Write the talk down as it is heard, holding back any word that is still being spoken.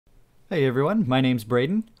Hey everyone, my name's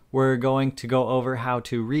Braden. We're going to go over how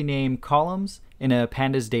to rename columns in a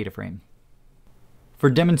Pandas DataFrame. For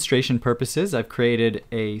demonstration purposes, I've created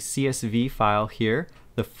a CSV file here.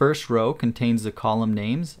 The first row contains the column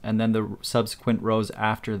names, and then the subsequent rows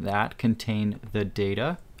after that contain the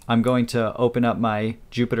data. I'm going to open up my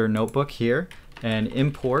Jupyter notebook here and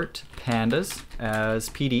import pandas as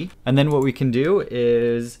PD. And then what we can do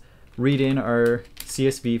is read in our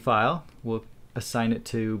CSV file. We'll assign it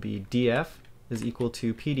to be df is equal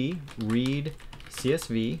to PD read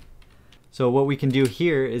CSV. So what we can do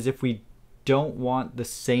here is, if we don't want the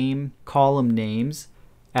same column names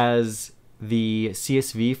as the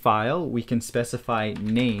CSV file, we can specify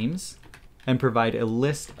names and provide a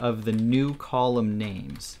list of the new column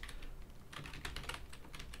names.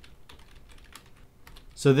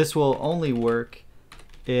 So this will only work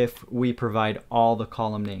if we provide all the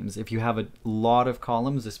column names. If you have a lot of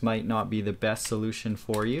columns, this might not be the best solution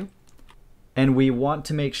for you. And we want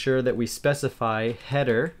to make sure that we specify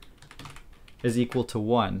header is equal to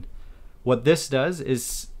 1. What this does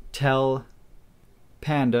is tell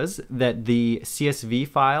Pandas that the CSV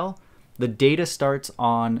file, the data starts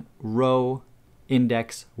on row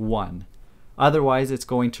index 1. Otherwise, it's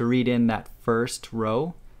going to read in that first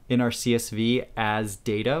row in our CSV as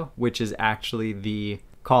data, which is actually the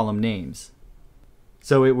column names.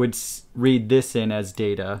 So it would read this in as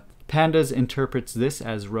data. Pandas interprets this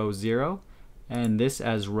as row 0 and this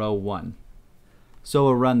as row 1. So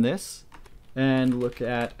we'll run this and look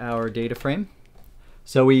at our data frame.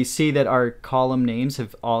 So we see that our column names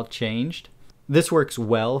have all changed. This works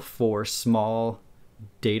well for small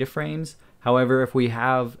data frames. However, if we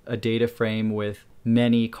have a data frame with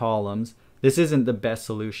many columns, this isn't the best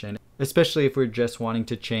solution, especially if we're just wanting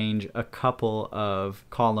to change a couple of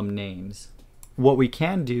column names. What we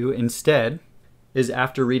can do instead is,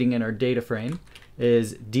 after reading in our data frame,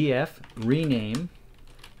 is df rename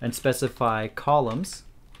and specify columns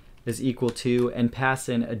is equal to, and pass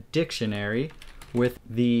in a dictionary with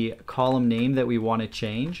the column name that we want to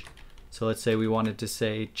change. So let's say we wanted to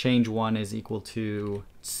say change 1 is equal to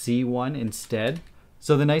C1 instead.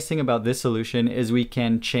 So the nice thing about this solution is we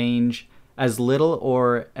can change as little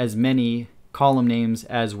or as many column names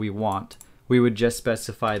as we want. We would just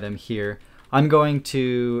specify them here. I'm going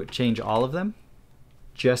to change all of them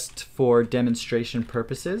just for demonstration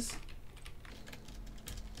purposes.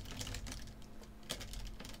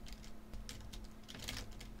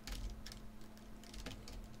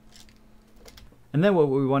 And then what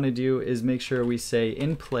we want to do is make sure we say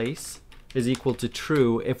in place is equal to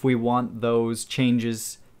true if we want those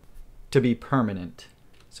changes to be permanent.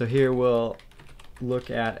 So here we'll look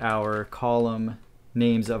at our column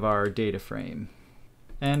names of our data frame.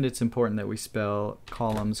 And it's important that we spell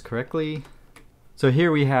columns correctly. So here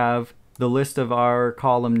we have the list of our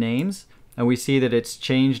column names, and we see that it's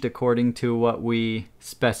changed according to what we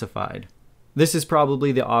specified. This is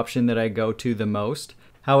probably the option that I go to the most.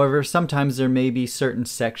 However, sometimes there may be certain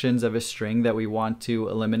sections of a string that we want to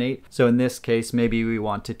eliminate. So in this case, maybe we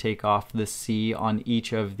want to take off the C on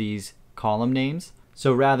each of these column names.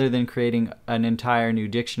 So rather than creating an entire new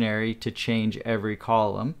dictionary to change every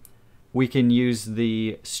column, we can use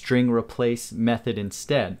the string replace method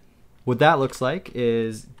instead. What that looks like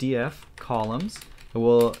is df columns, and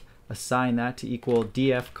we'll assign that to equal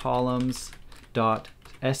df columns dot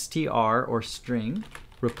str or string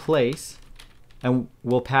replace, and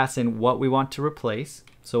we'll pass in what we want to replace.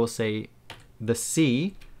 So we'll say the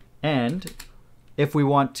C, and if we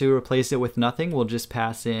want to replace it with nothing, we'll just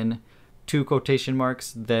pass in 2 quotation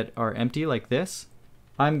marks that are empty like this.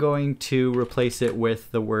 I'm going to replace it with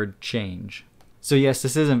the word change. So yes,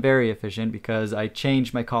 this isn't very efficient because I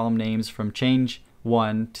changed my column names from change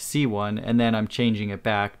 1 to C1, and then I'm changing it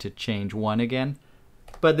back to change 1 again.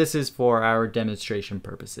 But this is for our demonstration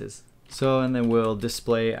purposes. So, and then we'll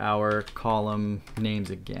display our column names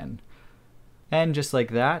again. And just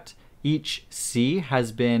like that, each C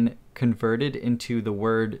has been converted into the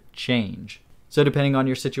word change. So depending on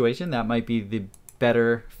your situation, that might be the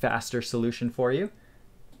better, faster solution for you.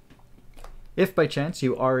 If by chance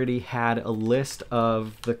you already had a list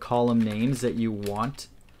of the column names that you want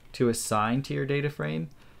to assign to your data frame,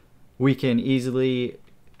 we can easily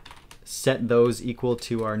set those equal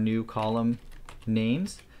to our new column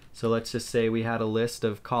names. So let's just say we had a list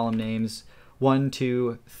of column names 1,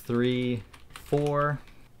 2, 3, 4.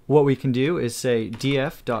 What we can do is say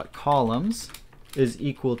df.columns is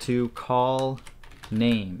equal to call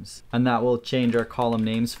names, and that will change our column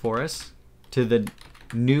names for us to the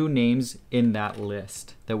new names in that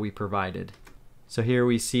list that we provided. So here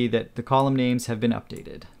we see that the column names have been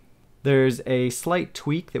updated. There's a slight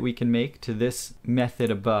tweak that we can make to this method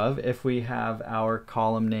above if we have our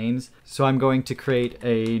column names. So I'm going to create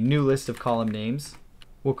a new list of column names.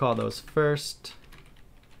 We'll call those first,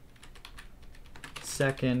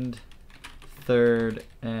 second, third,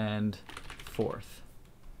 and fourth.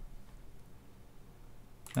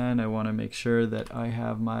 And I want to make sure that I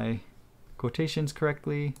have my quotations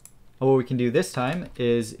correctly. What we can do this time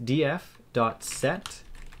is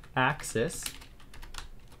df.setAxis,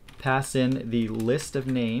 pass in the list of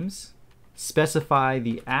names, specify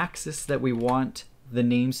the axis that we want the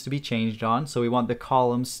names to be changed on. So we want the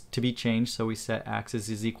columns to be changed, so we set axis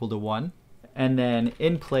is equal to 1. And then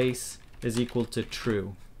in place is equal to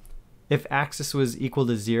true. If axis was equal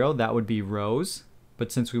to 0, that would be rows.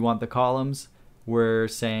 But since we want the columns, we're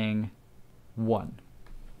saying 1.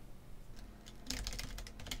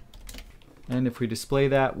 And if we display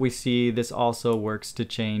that, we see this also works to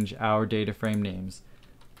change our data frame names.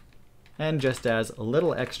 And just as a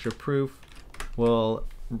little extra proof, we'll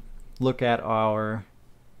look at our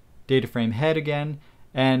data frame head again,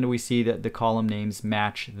 and we see that the column names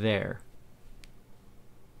match there.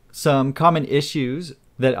 Some common issues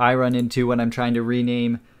that I run into when I'm trying to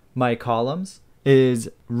rename my columns is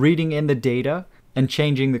reading in the data and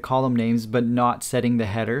changing the column names but not setting the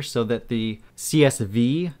header so that the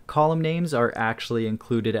CSV column names are actually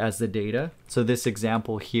included as the data. So this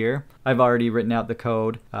example here, I've already written out the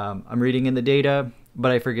code. I'm reading in the data,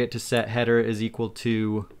 but I forget to set header is equal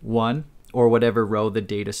to 1 or whatever row the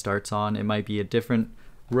data starts on. It might be a different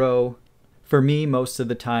row. For me, most of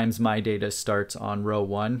the times my data starts on row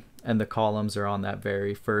 1 and the columns are on that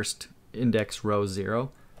very first index row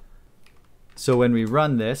 0. So when we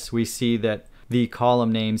run this, we see that the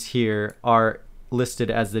column names here are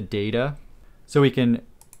listed as the data. So we can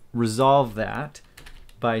resolve that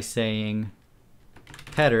by saying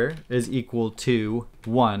header is equal to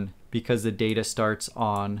 1 because the data starts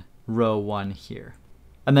on row 1 here.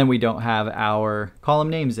 And then we don't have our column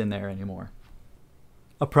names in there anymore.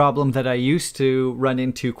 A problem that I used to run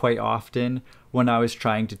into quite often when I was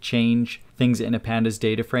trying to change things in a Pandas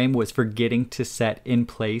data frame was forgetting to set in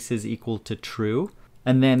place is equal to true.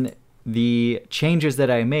 And then the changes that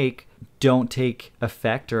I make don't take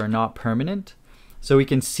effect or are not permanent. So we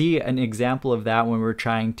can see an example of that when we're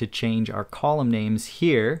trying to change our column names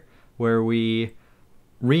here, where we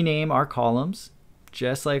rename our columns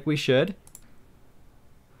just like we should.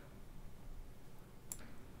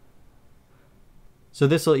 So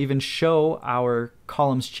this will even show our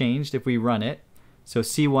columns changed if we run it. So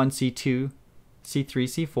C1, C2,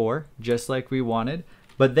 C3, C4, just like we wanted.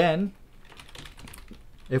 But then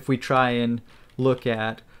if we try and look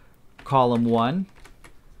at column 1,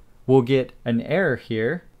 we'll get an error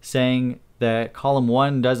here saying that column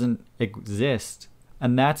 1 doesn't exist.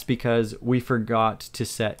 And that's because we forgot to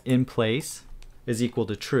set in place is equal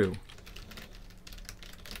to true.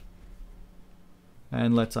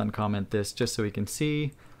 And let's uncomment this just so we can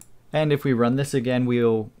see. And if we run this again,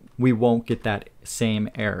 we won't get that same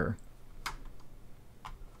error.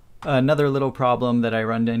 Another little problem that I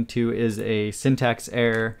run into is a syntax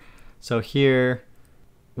error. So here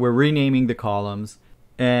we're renaming the columns,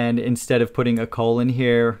 and instead of putting a colon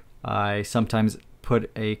here, I sometimes put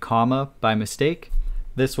a comma by mistake.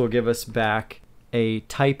 This will give us back a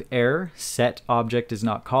type error, set object is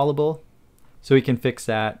not callable. So we can fix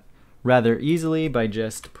that rather easily by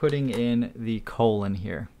just putting in the colon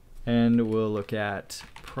here. And we'll look at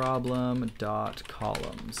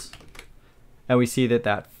problem.columns. And we see that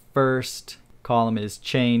that first column is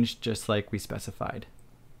changed just like we specified.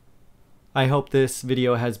 I hope this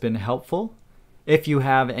video has been helpful. If you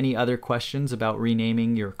have any other questions about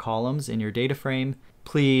renaming your columns in your data frame,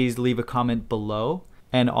 please leave a comment below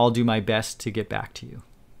and I'll do my best to get back to you.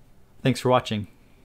 Thanks for watching.